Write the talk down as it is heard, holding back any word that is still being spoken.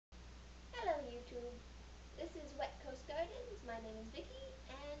name is Vicky,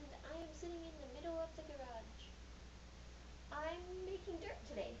 and I am sitting in the middle of the garage. I'm making dirt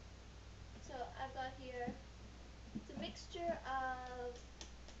today. So I've got here, it's a mixture of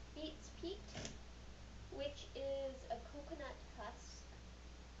beets peat, which is a coconut husk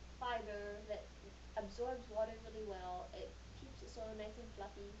fiber that absorbs water really well. It keeps the soil nice and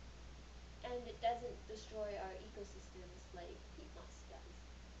fluffy, and it doesn't destroy our ecosystems like peat moss does.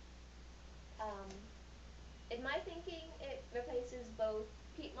 In my thinking, it replaces both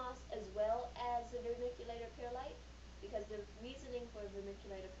peat moss as well as the vermiculite or perlite, because the reasoning for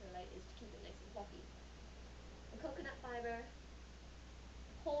vermiculite or perlite is to keep it nice and fluffy. The coconut fiber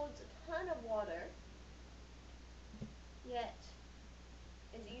holds a ton of water, yet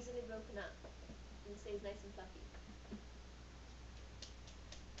is easily broken up and stays nice and fluffy.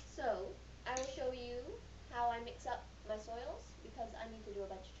 So I will show you how I mix up my soils, because I need to do a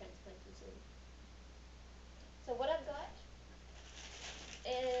bunch of transplanting soon. So what I've got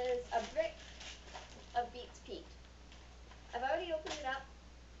is a brick of beets peat. I've already opened it up.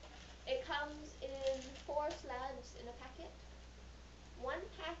 It comes in 4 slabs in a packet. 1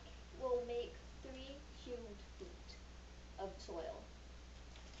 pack will make 3 cubed feet of soil.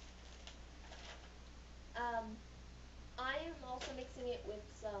 I am also mixing it with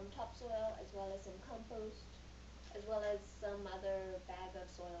some topsoil, as well as some compost, as well as some other bag of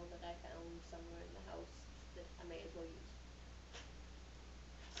soil that I found somewhere in the house that I may as well use.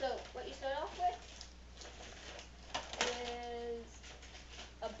 So what you start off with is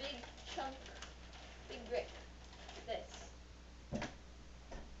a big chunk, big brick, like this.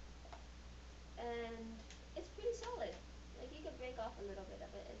 And it's pretty solid. Like, you could break off a little bit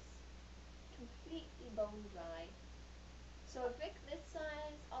of it. It's completely bone dry. So a brick this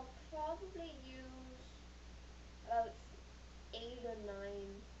size, I'll probably use about 8 or 9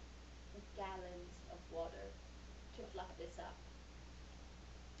 gallons of water to fluff this up.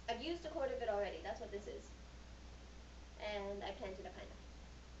 I've used a quart of it already. That's what this is. And I planted a pineapple.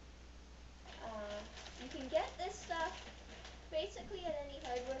 You can get this stuff basically at any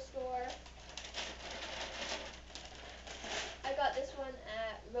hardware store. I got this one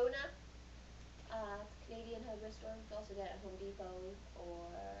at Rona, Canadian hardware store. You can also get it at Home Depot,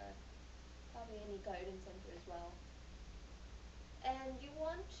 or probably any garden center as well. And you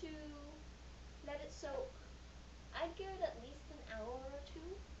want to let it soak. I'd give it at least an hour or 2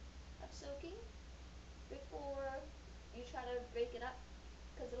 of soaking before you try to break it up,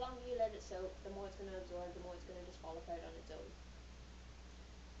 because the longer you let it soak, the more it's going to absorb, the more it's going to just fall apart on its own.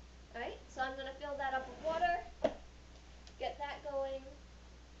 Alright, so I'm going to fill that up with water, get that going.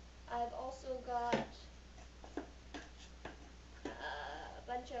 I've also got a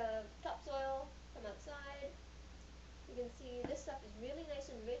bunch of topsoil from outside. You can see this stuff is really nice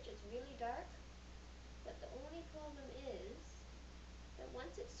and rich. It's really dark, but the only problem is that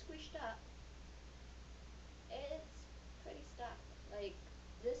once it's squished up, it's pretty stuck. Like,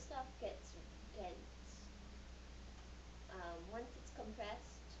 this stuff gets dense. Once it's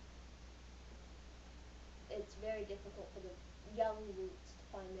compressed, it's very difficult for the young roots to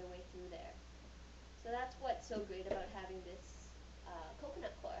find their way through there. So that's what's so great about having this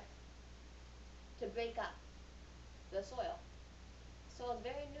coconut coir, to break up the soil. So it's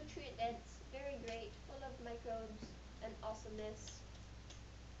very nutrient dense, very great, full of microbes and awesomeness.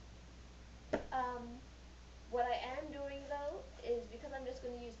 What I am doing though is, because I'm just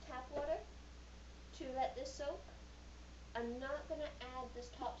going to use tap water to let this soak, I'm not going to add this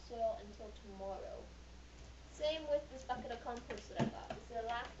topsoil until tomorrow. Same with this bucket of compost that I got. This is the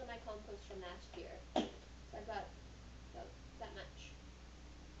last of my compost from last year. So I got about that much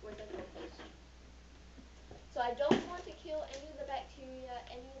worth of compost. So I don't want to kill any of the bacteria,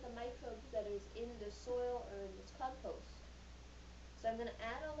 any of the microbes that is in the soil or in this compost. So I'm going to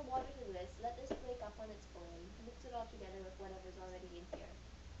add all the water to this, let this break up on its own, mix it all together with whatever's already in here.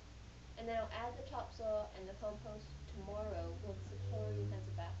 And then I'll add the topsoil and the compost tomorrow once the chlorine has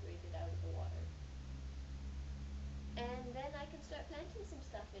evaporated out of the water. And then I can start planting some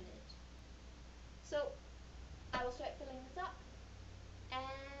stuff in it. So I will start filling this up,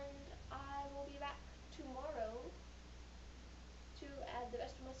 and I will be back tomorrow to add the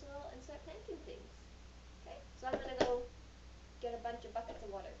rest of my soil and start planting things. Okay, so I'm going to go get a bunch of buckets of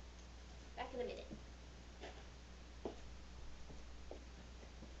water. Back in a minute.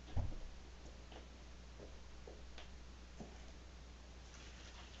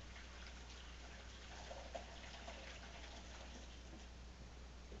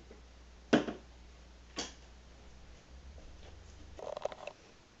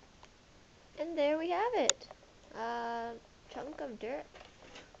 And there we have it. A chunk of dirt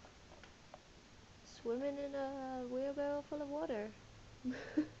swimming in a wheelbarrow full of water.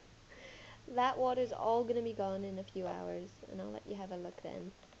 That water's all gonna be gone in a few hours, and I'll let you have a look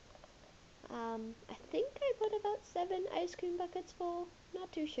then. I think I put about 7 ice cream buckets full.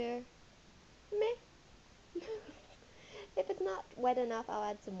 Not too sure. Meh. If it's not wet enough, I'll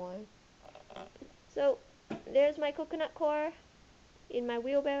add some more. So, there's my coconut coir in my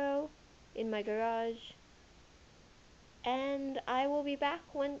wheelbarrow, in my garage, and I will be back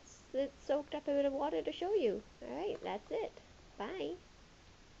once it's soaked up a bit of water to show you. Alright, that's it. Bye.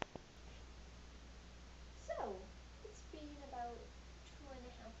 So, it's been about 2.5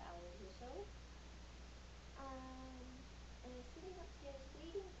 hours or so. And I'm sitting upstairs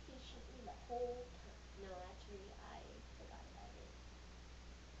waiting patiently the whole time. No, actually, I forgot about it.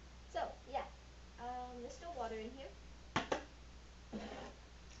 So, yeah, there's still water in here.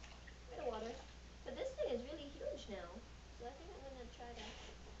 Bit of water. But this thing is really huge now, so I think I'm gonna try to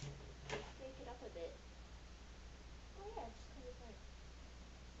break it up a bit. Oh yeah, just because it's like...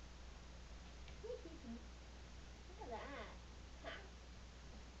 Look at that. Ha!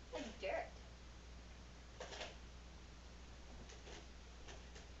 Like dirt.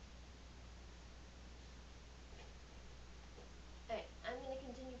 Alright, I'm gonna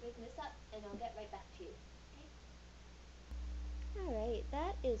continue breaking this up, and I'll get right back to you. Okay? Alright,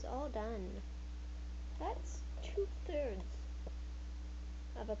 that is all done. That's 2/3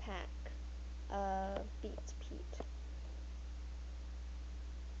 of a pack of Beets Peat.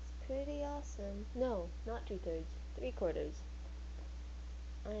 It's pretty awesome. No, not 2/3, 3/4.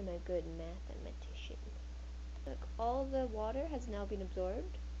 I'm a good mathematician. Look, all the water has now been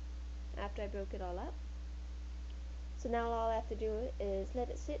absorbed after I broke it all up. So now all I have to do is let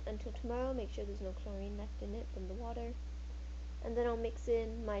it sit until tomorrow, make sure there's no chlorine left in it from the water. And then I'll mix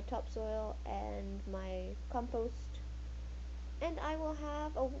in my topsoil and my compost. And I will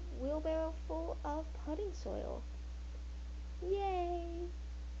have a wheelbarrow full of potting soil. Yay!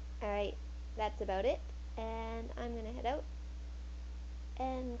 Alright, that's about it. And I'm gonna head out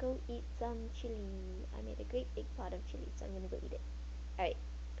and go eat some chili. I made a great big pot of chili, so I'm gonna go eat it. Alright,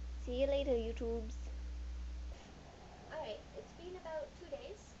 see you later, YouTubes. Alright, it's been about 2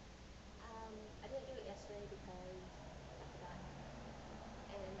 days. I didn't do it yesterday because I forgot.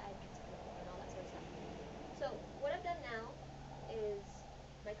 And I had pizza to make and all that sort of stuff. So, what I've done now is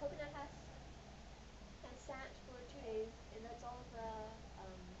my coconut husk has sat for 2 days, and that's all the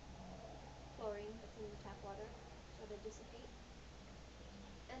chlorine that's in the tap water sort of dissipate.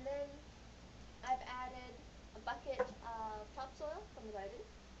 And then I've added a bucket of topsoil from the garden,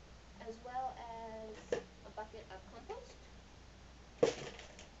 as well as a bucket of compost.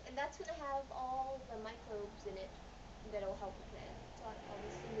 And that's going to have all the microbes in it that will help the plant. So all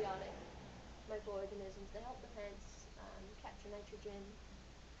the symbiotic microorganisms that help the plants capture nitrogen,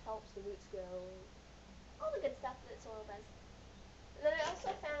 helps the roots grow, all the good stuff that soil does. And then I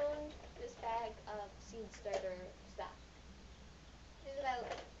also found this bag of seed starter stuff. There's about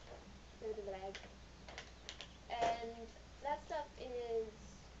a third of the bag. And that stuff is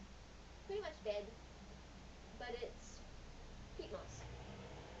pretty much dead, but it's peat moss.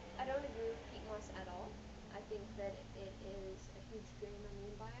 I don't agree with peat moss at all. I think that it is a huge drain on the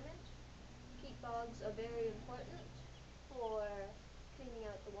environment. Peat bogs are very important for cleaning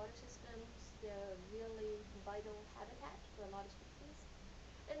out the water systems. They're a really vital habitat for a lot of species.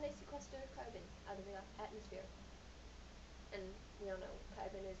 And they sequester carbon out of the atmosphere. And we all know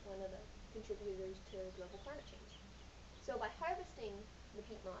carbon is one of the contributors to global climate change. So by harvesting the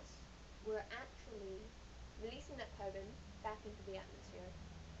peat moss, we're actually releasing that carbon back into the atmosphere,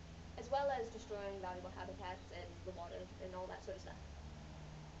 as well as destroying valuable habitats and the water and all that sort of stuff.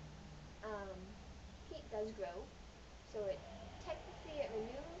 Peat does grow, so technically it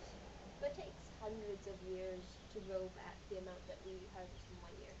renews, but it takes hundreds of years to grow back the amount that we harvest in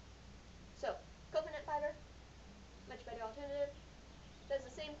 1 year. So, coconut fiber, much better alternative, does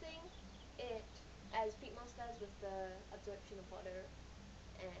the same thing as peat moss does with the absorption of water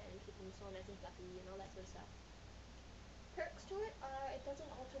and keeping the soil nice and fluffy and all that sort of stuff. Perks to it are it doesn't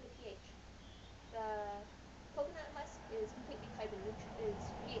alter the pH. The coconut husk is completely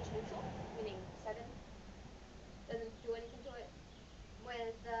pH neutral, meaning 7. Doesn't do anything to it.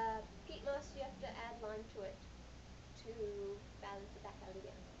 With peat moss, you have to add lime to it to balance it back out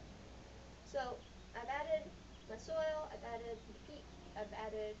again. So I've added my soil, I've added the peat, I've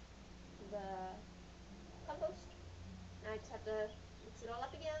added the compost. Now I just have to mix it all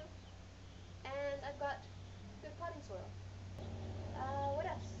up again, and I've got good potting soil. What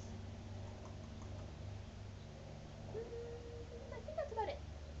else? I think that's about it.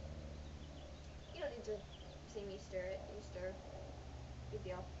 You don't need to see me stir it. You stir. Big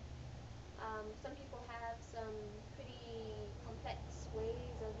deal. Some people have some pretty complex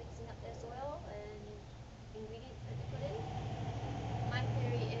ways of mixing up their soil and ingredients that they put in. My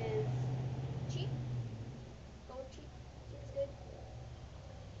theory is cheap. Go with cheap. Cheap is good.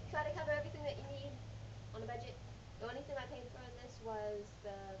 Try to cover everything that you need on a budget. The only thing I paid for in this was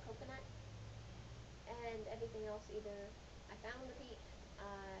the coconut, and everything else either I found the peat,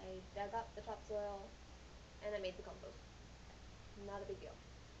 I dug up the topsoil, and I made the compost. Not a big deal.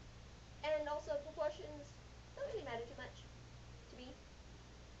 And also proportions don't really matter too much to me.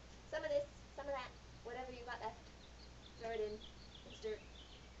 Some of this, some of that, whatever you got left, throw it in. It's dirt.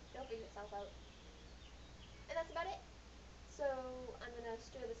 It'll figure itself out. And that's about it. So I'm gonna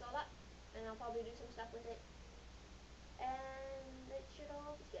stir this all up, and I'll probably do some stuff with it. And it should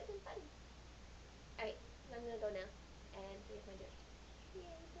all be good and fun. Alright, so I'm gonna go now. And here's my dirt.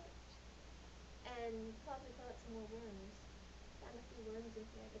 Yay, dirt. And probably pull out some more worms. Found a few worms in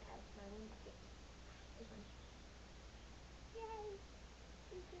here I could add to my worm bucket. It's fun. Yay!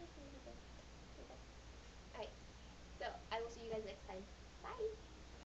 Here we go. Alright, so I will see you guys next time. Bye!